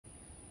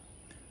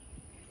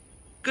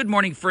Good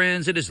morning,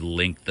 friends. It is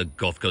Link, the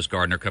Gulf Coast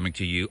Gardener, coming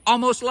to you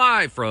almost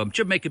live from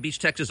Jamaica Beach,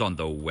 Texas, on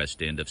the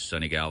west end of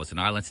sunny Galveston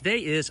Island. Today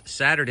is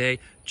Saturday,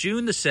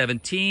 June the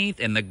 17th,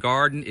 and the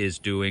garden is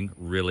doing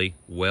really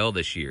well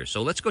this year.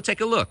 So let's go take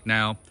a look.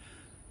 Now,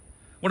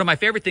 one of my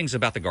favorite things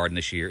about the garden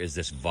this year is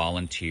this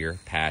volunteer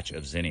patch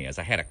of zinnias.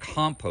 I had a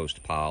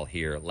compost pile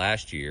here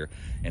last year,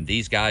 and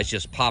these guys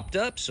just popped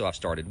up, so I've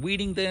started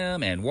weeding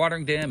them and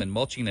watering them and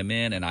mulching them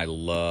in, and I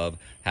love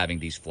having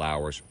these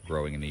flowers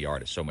growing in the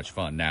yard. It's so much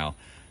fun. Now,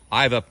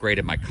 I've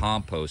upgraded my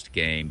compost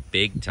game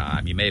big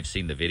time. You may have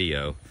seen the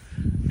video.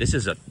 This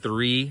is a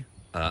three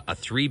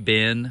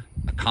bin,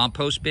 a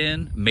compost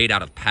bin made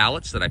out of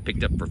pallets that I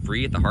picked up for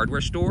free at the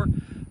hardware store.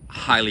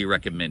 Highly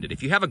recommended.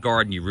 If you have a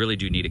garden, you really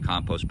do need a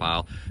compost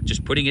pile.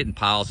 Just putting it in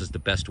piles is the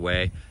best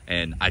way,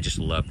 and I just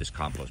love this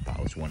compost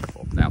pile. It's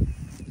wonderful. Now,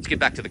 let's get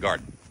back to the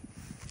garden.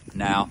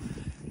 Now,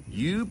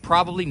 you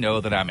probably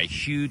know that I'm a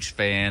huge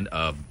fan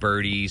of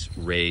Birdies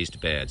raised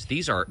beds.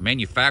 These are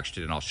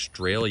manufactured in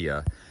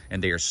Australia,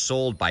 and they are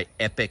sold by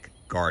Epic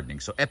Gardening.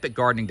 So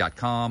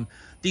epicgardening.com.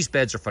 These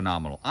beds are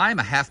phenomenal. I'm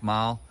a half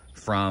mile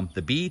from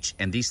the beach,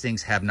 and these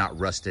things have not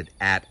rusted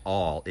at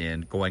all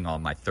in going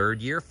on my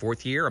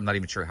fourth year. I'm not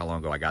even sure how long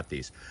ago I got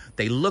these.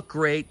 They look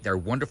great. They're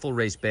wonderful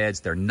raised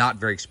beds. They're not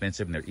very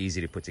expensive, and they're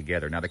easy to put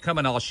together. Now, they come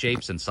in all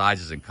shapes and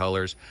sizes and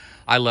colors.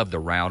 I love the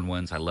round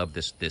ones. I love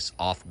this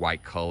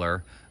off-white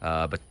color,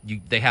 but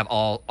they have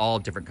all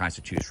different kinds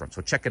to choose from.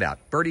 So check it out.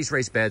 Birdies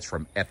raised beds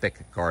from Epic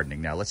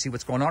Gardening. Now, let's see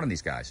what's going on in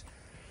these guys.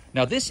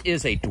 Now, this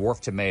is a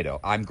dwarf tomato.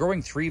 I'm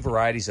growing 3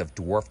 varieties of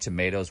dwarf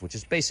tomatoes, which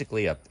is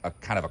basically a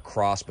kind of a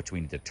cross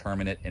between a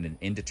determinate and an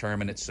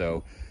indeterminate.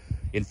 So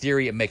in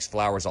theory, it makes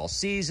flowers all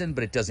season,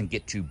 but it doesn't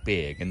get too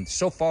big. And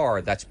so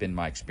far, that's been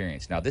my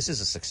experience. Now, this is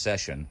a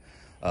succession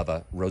of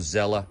a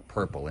Rosella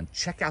purple. And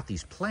check out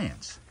these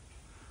plants.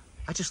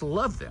 I just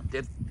love them.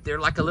 They're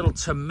like a little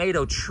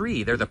tomato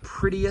tree. They're the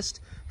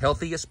prettiest,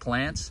 healthiest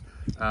plants.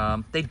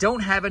 They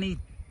don't have any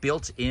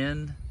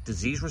built-in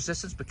disease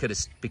resistance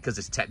because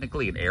it's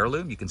technically an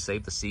heirloom. You can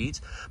save the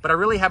seeds, but I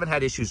really haven't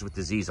had issues with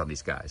disease on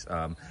these guys.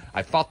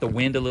 I fought the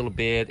wind a little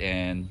bit,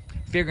 and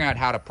figuring out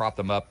how to prop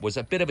them up was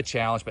a bit of a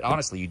challenge, but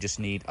honestly, you just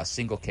need a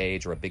single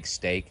cage or a big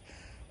stake,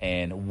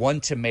 and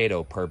 1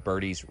 tomato per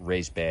Birdies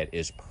raised bed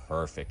is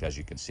perfect, as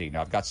you can see.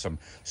 Now, I've got some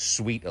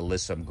sweet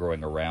alyssum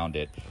growing around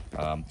it.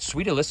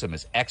 Sweet alyssum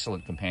is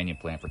excellent companion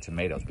plant for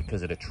tomatoes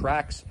because it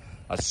attracts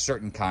a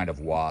certain kind of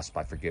wasp.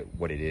 I forget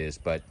what it is,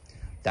 but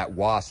that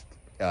wasp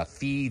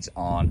feeds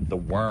on the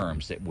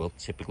worms that will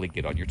typically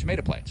get on your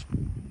tomato plants.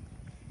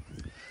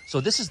 So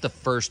this is the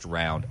first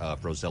round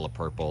of Rosella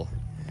Purple,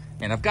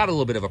 and I've got a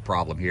little bit of a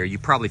problem here. You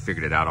probably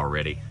figured it out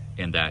already,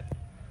 in that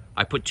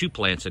I put 2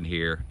 plants in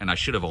here, and I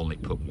should have only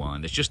put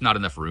 1. There's just not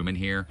enough room in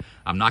here.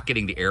 I'm not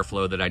getting the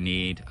airflow that I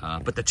need,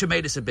 but the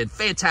tomatoes have been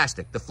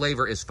fantastic. The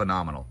flavor is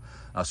phenomenal,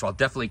 so I'll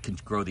definitely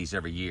grow these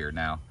every year.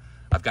 Now,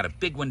 I've got a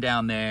big one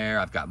down there.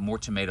 I've got more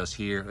tomatoes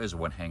here. There's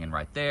one hanging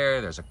right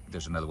there.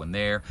 There's another one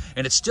there.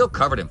 And it's still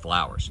covered in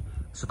flowers.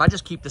 So if I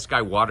just keep this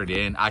guy watered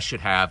in, I should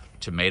have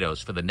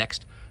tomatoes for the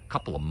next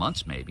couple of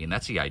months maybe. And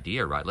that's the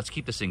idea, right? Let's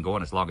keep this thing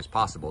going as long as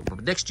possible.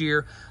 But next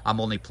year, I'm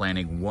only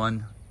planting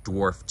 1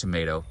 dwarf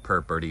tomato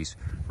per Birdies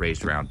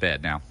raised round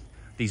bed. Now,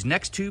 these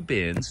next 2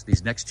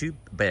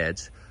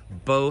 beds,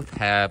 both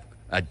have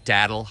a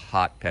Datil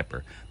hot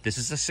pepper. This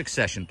is a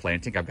succession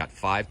planting. I've got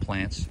 5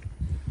 plants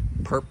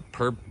per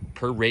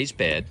raised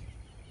bed,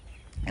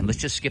 and let's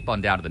just skip on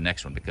down to the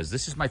next one because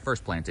this is my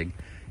first planting,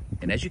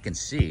 and as you can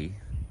see,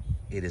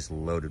 it is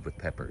loaded with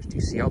peppers. Do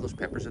you see all those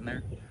peppers in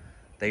there?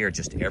 They are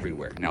just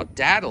everywhere. Now,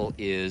 Datil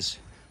is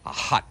a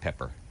hot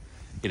pepper.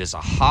 It is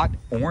a hot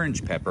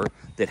orange pepper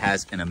that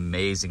has an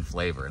amazing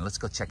flavor, and let's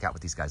go check out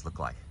what these guys look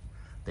like.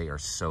 They are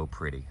so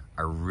pretty.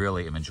 I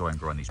really am enjoying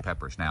growing these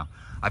peppers. Now,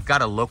 I've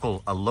got a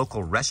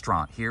local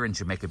restaurant here in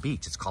Jamaica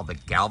Beach. It's called the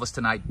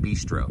Galveston Island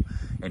Bistro.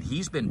 And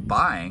he's been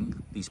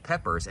buying these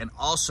peppers and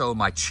also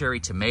my cherry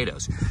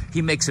tomatoes.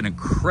 He makes an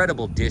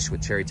incredible dish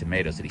with cherry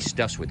tomatoes that he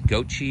stuffs with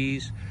goat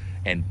cheese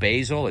and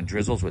basil and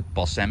drizzles with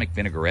balsamic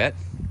vinaigrette.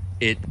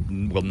 It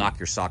will knock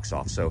your socks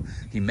off. So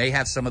he may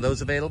have some of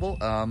those available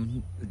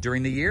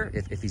during the year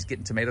if he's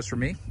getting tomatoes from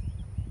me.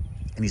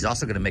 And he's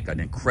also gonna make an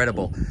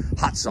incredible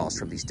hot sauce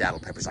from these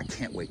Datil peppers. I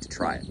can't wait to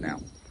try it.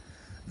 Now,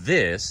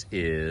 this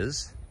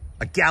is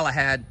a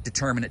Galahad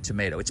determinate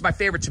tomato. It's my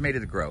favorite tomato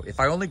to grow.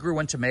 If I only grew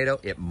 1 tomato,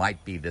 it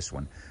might be this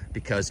one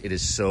because it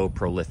is so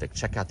prolific.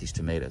 Check out these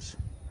tomatoes.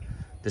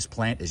 This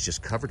plant is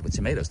just covered with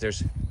tomatoes.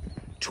 There's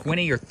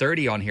 20 or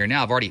 30 on here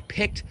now. I've already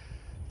picked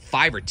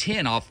 5 or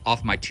 10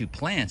 off my 2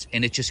 plants,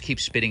 and it just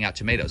keeps spitting out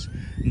tomatoes.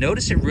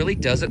 Notice it really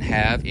doesn't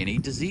have any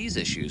disease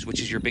issues, which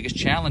is your biggest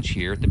challenge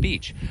here at the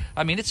beach.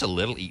 I mean, it's a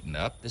little eaten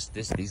up.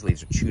 These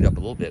leaves are chewed up a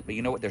little bit, but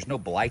you know what? There's no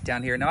blight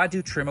down here. Now, I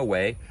do trim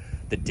away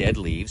the dead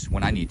leaves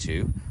when I need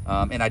to,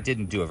 and I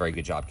didn't do a very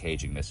good job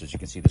caging this. As you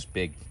can see, this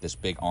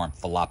big arm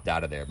flopped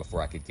out of there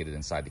before I could get it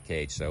inside the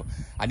cage. So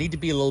I need to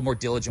be a little more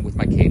diligent with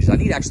my cages. I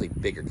need actually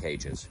bigger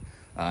cages.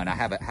 And I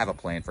have a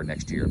plan for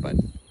next year, but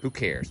who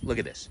cares? Look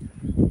at this.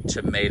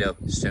 Tomato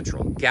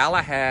Central.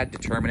 Galahad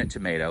Determinate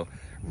Tomato,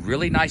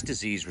 Really nice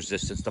disease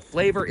resistance. The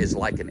flavor is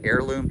like an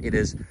heirloom. It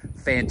is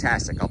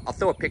fantastic. I'll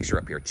throw a picture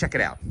up here. Check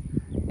it out.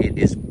 It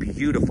is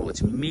beautiful.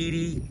 It's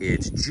meaty.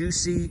 It's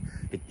juicy.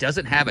 It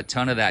doesn't have a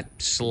ton of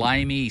that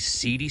slimy,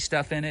 seedy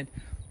stuff in it.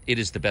 It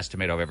is the best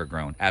tomato I've ever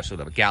grown.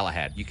 Absolutely love it.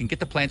 Galahad. You can get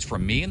the plants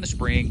from me in the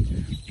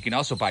spring. You can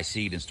also buy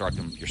seed and start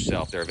them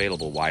yourself. They're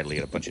available widely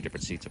at a bunch of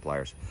different seed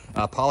suppliers.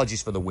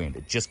 Apologies for the wind.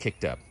 It just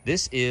kicked up.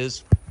 This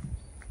is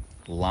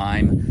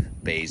lime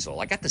basil.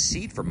 I got the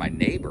seed from my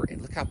neighbor,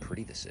 and look how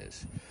pretty this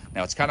is.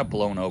 Now, it's kind of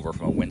blown over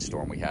from a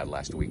windstorm we had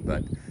last week,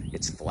 but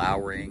it's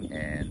flowering,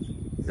 and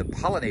the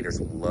pollinators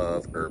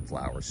love herb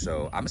flowers.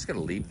 So I'm just going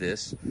to leave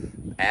this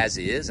as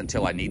is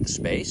until I need the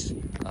space,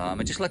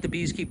 and just let the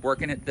bees keep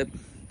working it.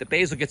 The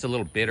basil gets a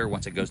little bitter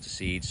once it goes to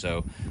seed,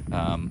 so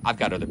I've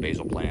got other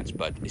basil plants,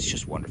 but it's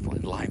just wonderful.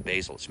 And lime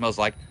basil, it smells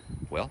like,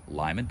 well,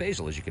 lime and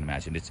basil, as you can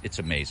imagine. It's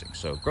amazing.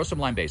 So grow some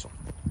lime basil.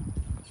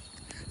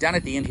 Down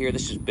at the end here,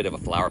 this is a bit of a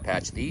flower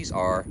patch. These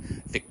are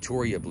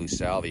Victoria Blue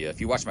Salvia. If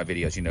you watch my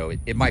videos, you know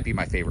it might be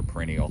my favorite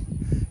perennial,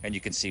 and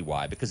you can see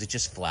why, because it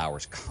just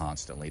flowers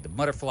constantly. The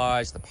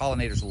butterflies, the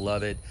pollinators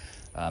love it.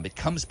 It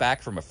comes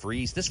back from a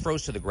freeze. This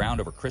froze to the ground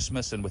over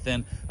Christmas, and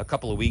within a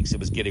couple of weeks, it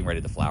was getting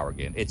ready to flower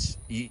again.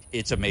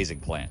 It's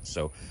amazing plant.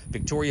 So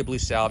Victoria Blue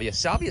Salvia.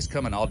 Salvias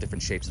come in all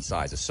different shapes and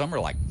sizes. Some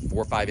are like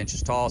 4 or 5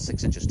 inches tall,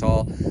 6 inches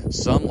tall.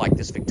 Some, like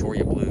this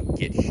Victoria Blue,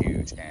 get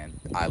huge, and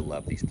I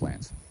love these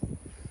plants.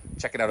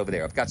 Check it out over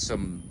there. I've got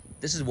some,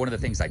 this is one of the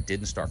things I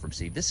didn't start from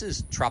seed. This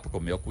is tropical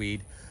milkweed.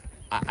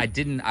 I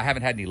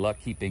haven't had any luck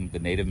keeping the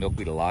native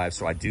milkweed alive,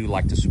 so I do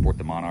like to support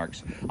the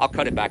monarchs. I'll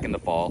cut it back in the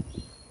fall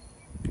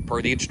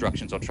per the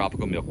instructions on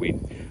tropical milkweed.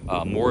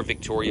 More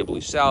Victoria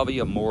Blue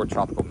Salvia, more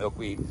tropical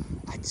milkweed.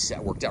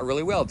 That worked out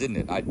really well, didn't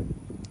it?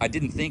 I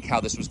didn't think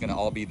how this was going to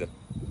all be the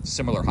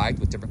similar height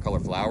with different color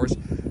flowers.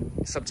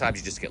 Sometimes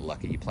you just get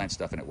lucky. You plant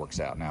stuff and it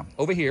works out. Now,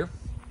 over here,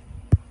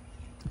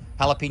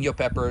 jalapeno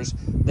peppers.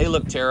 They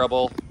look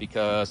terrible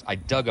because I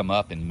dug them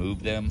up and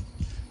moved them,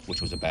 which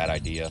was a bad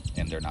idea,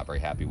 and they're not very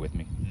happy with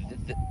me.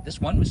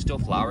 This one was still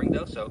flowering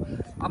though, so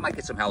I might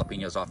get some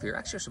jalapenos off here.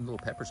 Actually, there's some little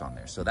peppers on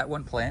there. So that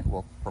one plant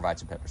will provide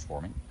some peppers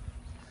for me.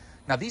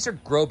 Now these are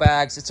grow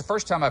bags. It's the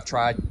first time I've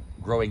tried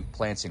growing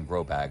plants in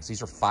grow bags.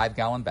 These are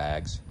 5-gallon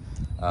bags.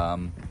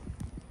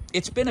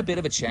 It's been a bit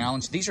of a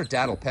challenge. These are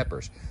Datil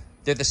peppers.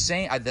 They're the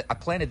same. I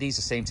planted these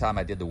the same time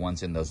I did the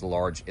ones in those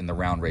large, in the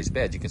round raised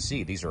beds. You can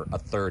see these are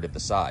 1/3 of the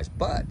size,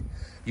 but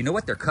you know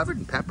what? They're covered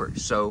in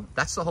peppers. So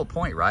that's the whole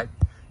point, right?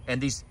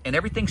 And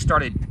everything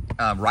started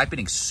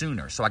ripening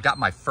sooner. So I got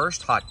my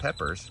first hot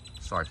peppers,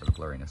 sorry for the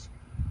blurriness,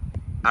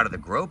 out of the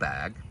grow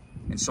bag.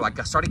 And so I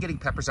started getting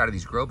peppers out of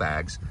these grow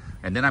bags,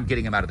 and then I'm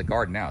getting them out of the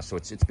garden now. So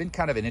it's been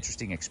kind of an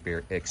interesting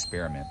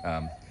experiment.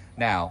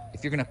 Now,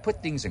 if you're gonna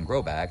put things in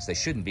grow bags, they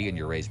shouldn't be in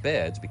your raised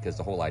beds, because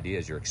the whole idea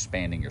is you're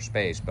expanding your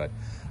space, but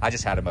I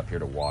just had them up here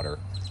to water,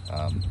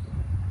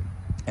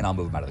 and I'll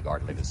move them out of the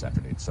garden later this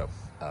afternoon. So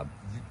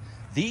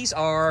these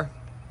are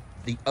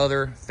the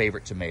other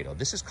favorite tomato.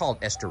 This is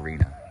called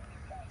Esterina.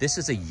 This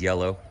is a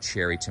yellow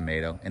cherry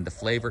tomato, and the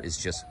flavor is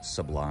just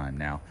sublime.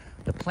 Now,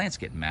 the plants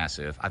get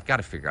massive. I've got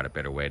to figure out a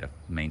better way to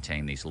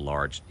maintain these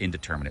large,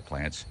 indeterminate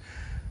plants.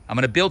 I'm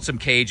going to build some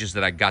cages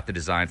that I got the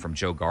design from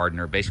Joe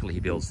Gardner. Basically, he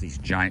builds these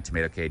giant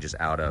tomato cages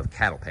out of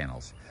cattle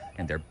panels.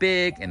 And they're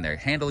big, and they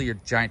handle your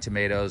giant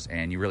tomatoes,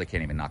 and you really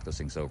can't even knock those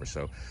things over.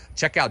 So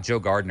check out Joe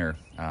Gardner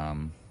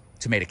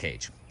tomato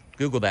cage.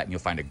 Google that, and you'll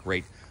find a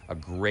great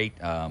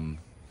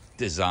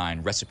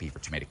design recipe for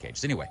tomato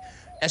cages. Anyway,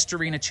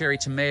 Esterina cherry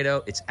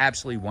tomato. It's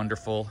absolutely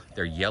wonderful.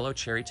 They're yellow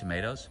cherry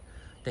tomatoes.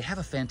 They have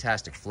a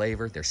fantastic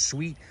flavor. They're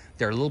sweet.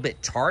 They're a little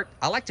bit tart.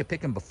 I like to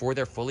pick them before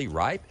they're fully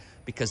ripe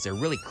because they're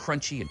really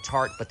crunchy and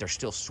tart, but they're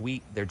still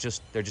sweet. They're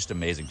just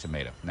amazing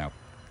tomato. Now,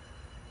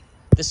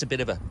 this is a bit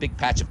of a big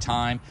patch of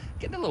thyme.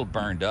 Getting a little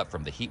burned up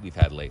from the heat we've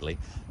had lately,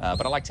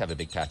 but I like to have a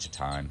big patch of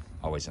thyme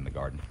always in the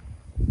garden.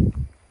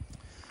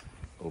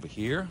 Over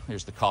here,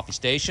 here's the coffee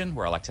station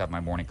where I like to have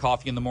my morning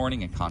coffee in the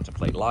morning and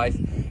contemplate life.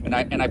 And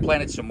I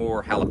planted some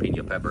more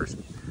jalapeno peppers.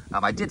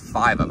 I did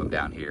 5 of them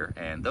down here,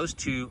 and those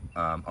 2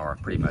 are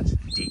pretty much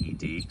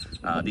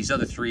DED. These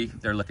other 3,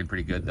 they're looking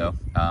pretty good though.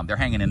 They're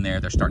hanging in there.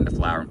 They're starting to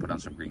flower and put on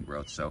some green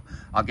growth. So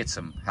I'll get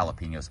some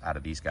jalapenos out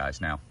of these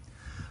guys. Now,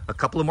 a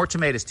couple of more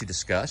tomatoes to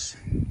discuss.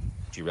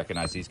 Do you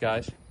recognize these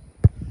guys?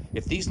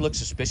 If these look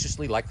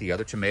suspiciously like the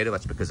other tomato,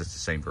 that's because it's the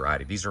same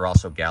variety. These are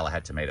also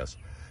Galahad tomatoes.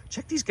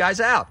 Check these guys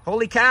out.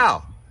 Holy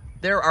cow.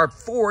 There are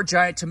 4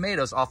 giant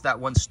tomatoes off that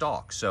one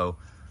stalk. So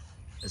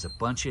there's a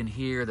bunch in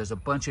here. There's a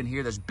bunch in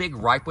here. There's big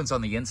ripe ones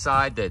on the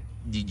inside that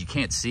you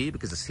can't see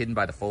because it's hidden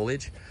by the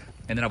foliage.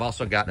 And then I've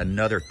also got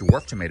another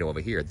dwarf tomato over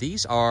here.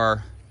 This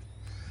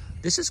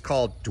is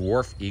called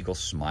Dwarf Eagle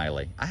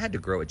Smiley. I had to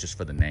grow it just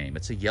for the name.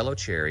 It's a yellow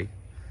cherry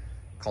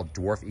called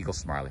Dwarf Eagle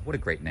Smiley. What a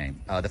great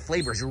name. The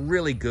flavor is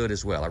really good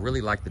as well. I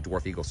really like the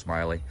Dwarf Eagle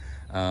Smiley.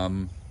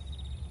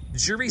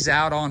 Jury's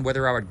out on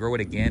whether I would grow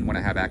it again when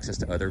I have access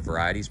to other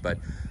varieties, but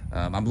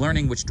I'm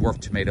learning which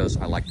dwarf tomatoes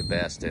I like the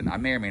best, and I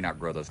may or may not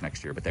grow those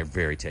next year, but they're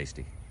very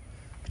tasty.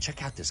 But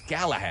check out this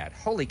Galahad.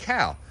 Holy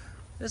cow.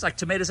 There's like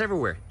tomatoes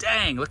everywhere.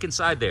 Dang, look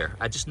inside there.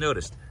 I just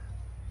noticed.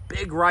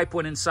 Big ripe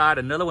one inside,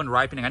 another one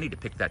ripening. I need to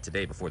pick that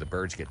today before the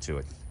birds get to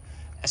it.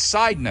 A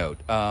side note,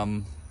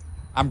 I'm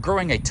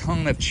growing a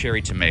ton of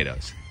cherry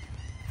tomatoes.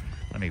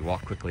 Let me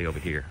walk quickly over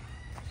here.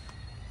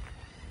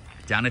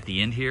 Down at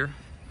the end here,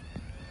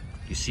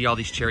 you see all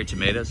these cherry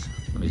tomatoes?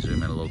 Let me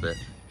zoom in a little bit.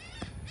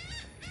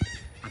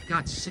 I've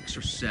got 6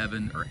 or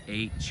 7 or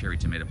 8 cherry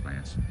tomato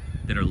plants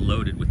that are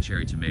loaded with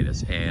cherry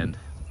tomatoes. And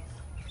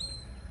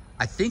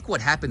I think what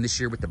happened this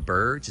year with the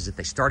birds is that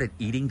they started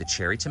eating the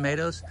cherry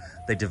tomatoes.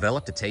 They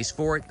developed a taste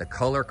for it. The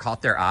color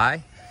caught their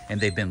eye, and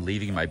they've been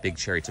leaving my big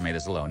cherry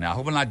tomatoes alone. Now, I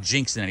hope I'm not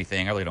jinxing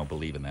anything. I really don't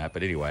believe in that.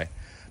 But anyway,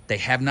 they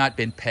have not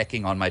been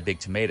pecking on my big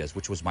tomatoes,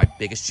 which was my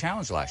biggest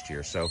challenge last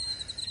year. So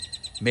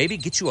maybe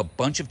get you a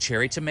bunch of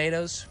cherry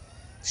tomatoes,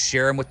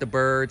 share them with the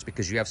birds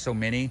because you have so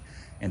many,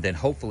 and then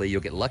hopefully you'll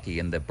get lucky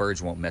and the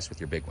birds won't mess with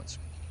your big ones.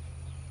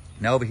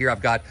 Now over here,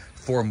 I've got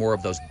 4 more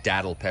of those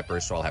Datil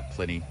peppers, so I'll have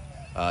plenty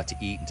to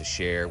eat and to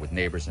share with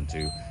neighbors and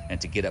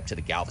to get up to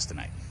the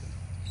Galvestonite.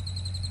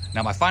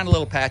 Now my final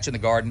little patch in the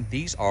garden,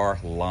 these are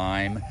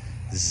lime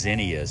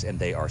zinnias, and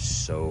they are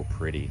so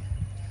pretty.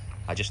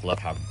 I just love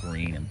how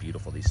green and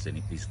beautiful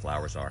these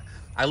flowers are.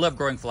 I love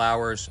growing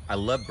flowers. I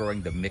love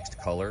growing the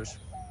mixed colors,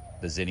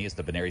 the zinnias,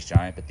 the Benary's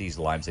giant, but these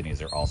lime zinnias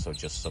are also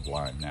just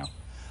sublime. Now,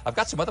 I've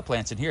got some other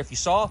plants in here. If you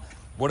saw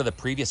one of the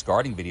previous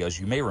gardening videos,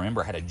 you may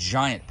remember I had a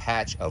giant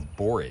patch of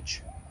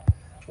borage.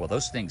 Well,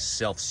 those things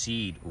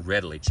self-seed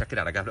readily. Check it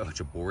out. I got a bunch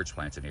of borage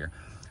plants in here.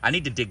 I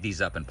need to dig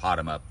these up and pot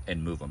them up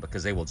and move them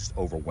because they will just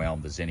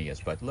overwhelm the zinnias.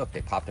 But look,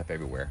 they popped up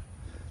everywhere.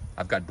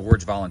 I've got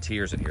borage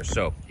volunteers in here.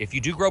 So if you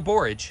do grow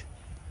borage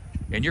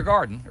in your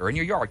garden or in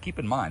your yard, keep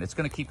in mind, it's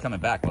going to keep coming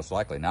back most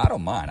likely. Now, I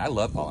don't mind. I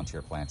love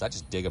volunteer plants. I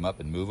just dig them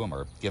up and move them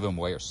or give them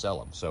away or sell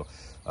them. So,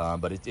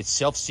 but it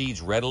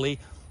self-seeds readily,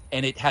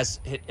 and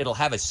it'll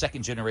have a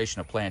second generation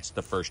of plants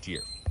the first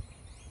year.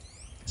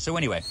 So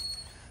anyway,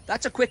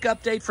 that's a quick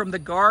update from the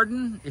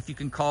garden. If you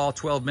can call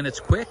 12 minutes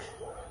quick,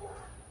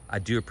 I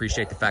do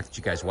appreciate the fact that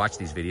you guys watch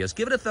these videos.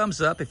 Give it a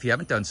thumbs up if you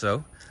haven't done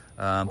so.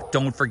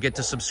 Don't forget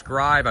to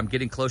subscribe. I'm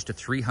getting close to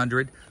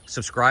 300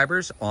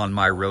 subscribers on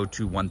my road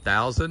to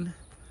 1,000.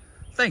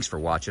 Thanks for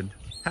watching.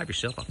 Have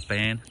yourself a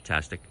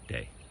fantastic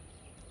day.